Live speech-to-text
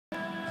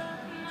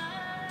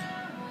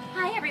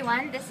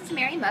everyone, this is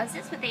Mary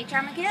Moses with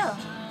HRMAGOOS.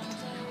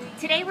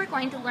 Today we're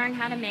going to learn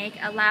how to make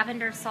a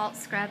lavender salt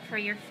scrub for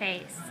your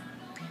face.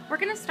 We're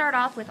going to start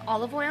off with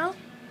olive oil,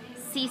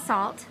 sea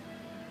salt,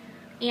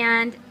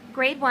 and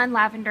grade 1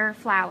 lavender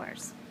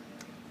flowers.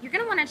 You're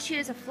going to want to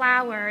choose a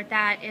flower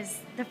that is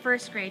the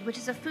first grade, which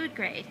is a food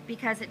grade,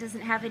 because it doesn't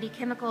have any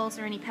chemicals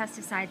or any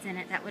pesticides in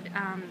it that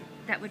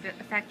would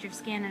affect your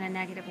skin in a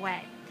negative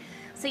way.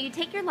 So you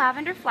take your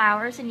lavender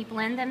flowers and you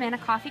blend them in a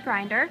coffee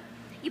grinder.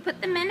 You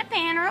put them in a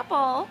pan or a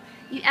bowl,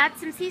 you add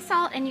some sea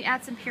salt, and you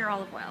add some pure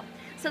olive oil.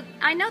 So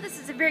I know this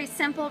is a very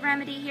simple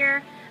remedy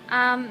here,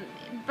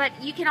 but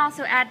you can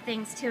also add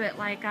things to it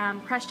like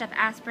crushed up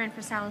aspirin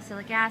for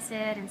salicylic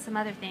acid and some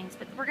other things,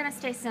 but we're going to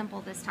stay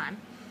simple this time.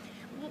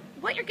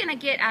 What you're going to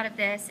get out of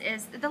this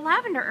is the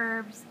lavender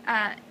herbs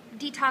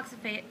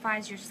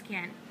detoxifies your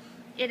skin.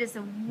 It is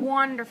a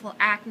wonderful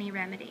acne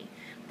remedy.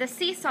 The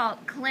sea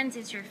salt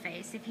cleanses your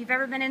face. If you've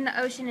ever been in the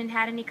ocean and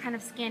had any kind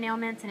of skin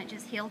ailments and it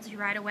just heals you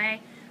right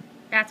away,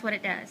 that's what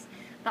it does.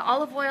 The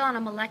olive oil on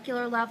a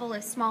molecular level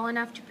is small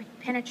enough to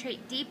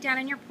penetrate deep down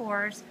in your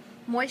pores,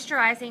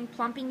 moisturizing,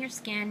 plumping your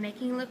skin,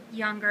 making you look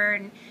younger,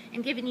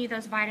 and giving you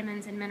those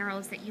vitamins and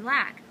minerals that you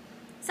lack.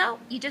 So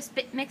you just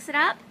mix it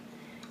up,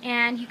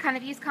 and you kind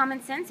of use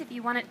common sense. If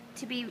you want it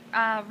to be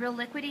real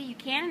liquidy, you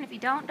can, and if you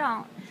don't,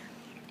 don't.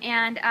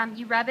 And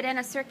you rub it in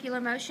a circular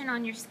motion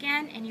on your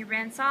skin, and you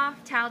rinse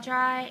off, towel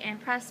dry,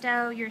 and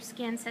presto, your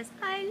skin says,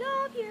 I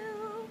love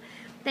you.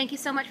 Thank you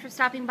so much for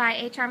stopping by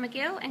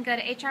HRMAGOOS, and go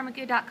to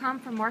hrmagoo.com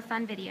for more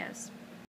fun videos.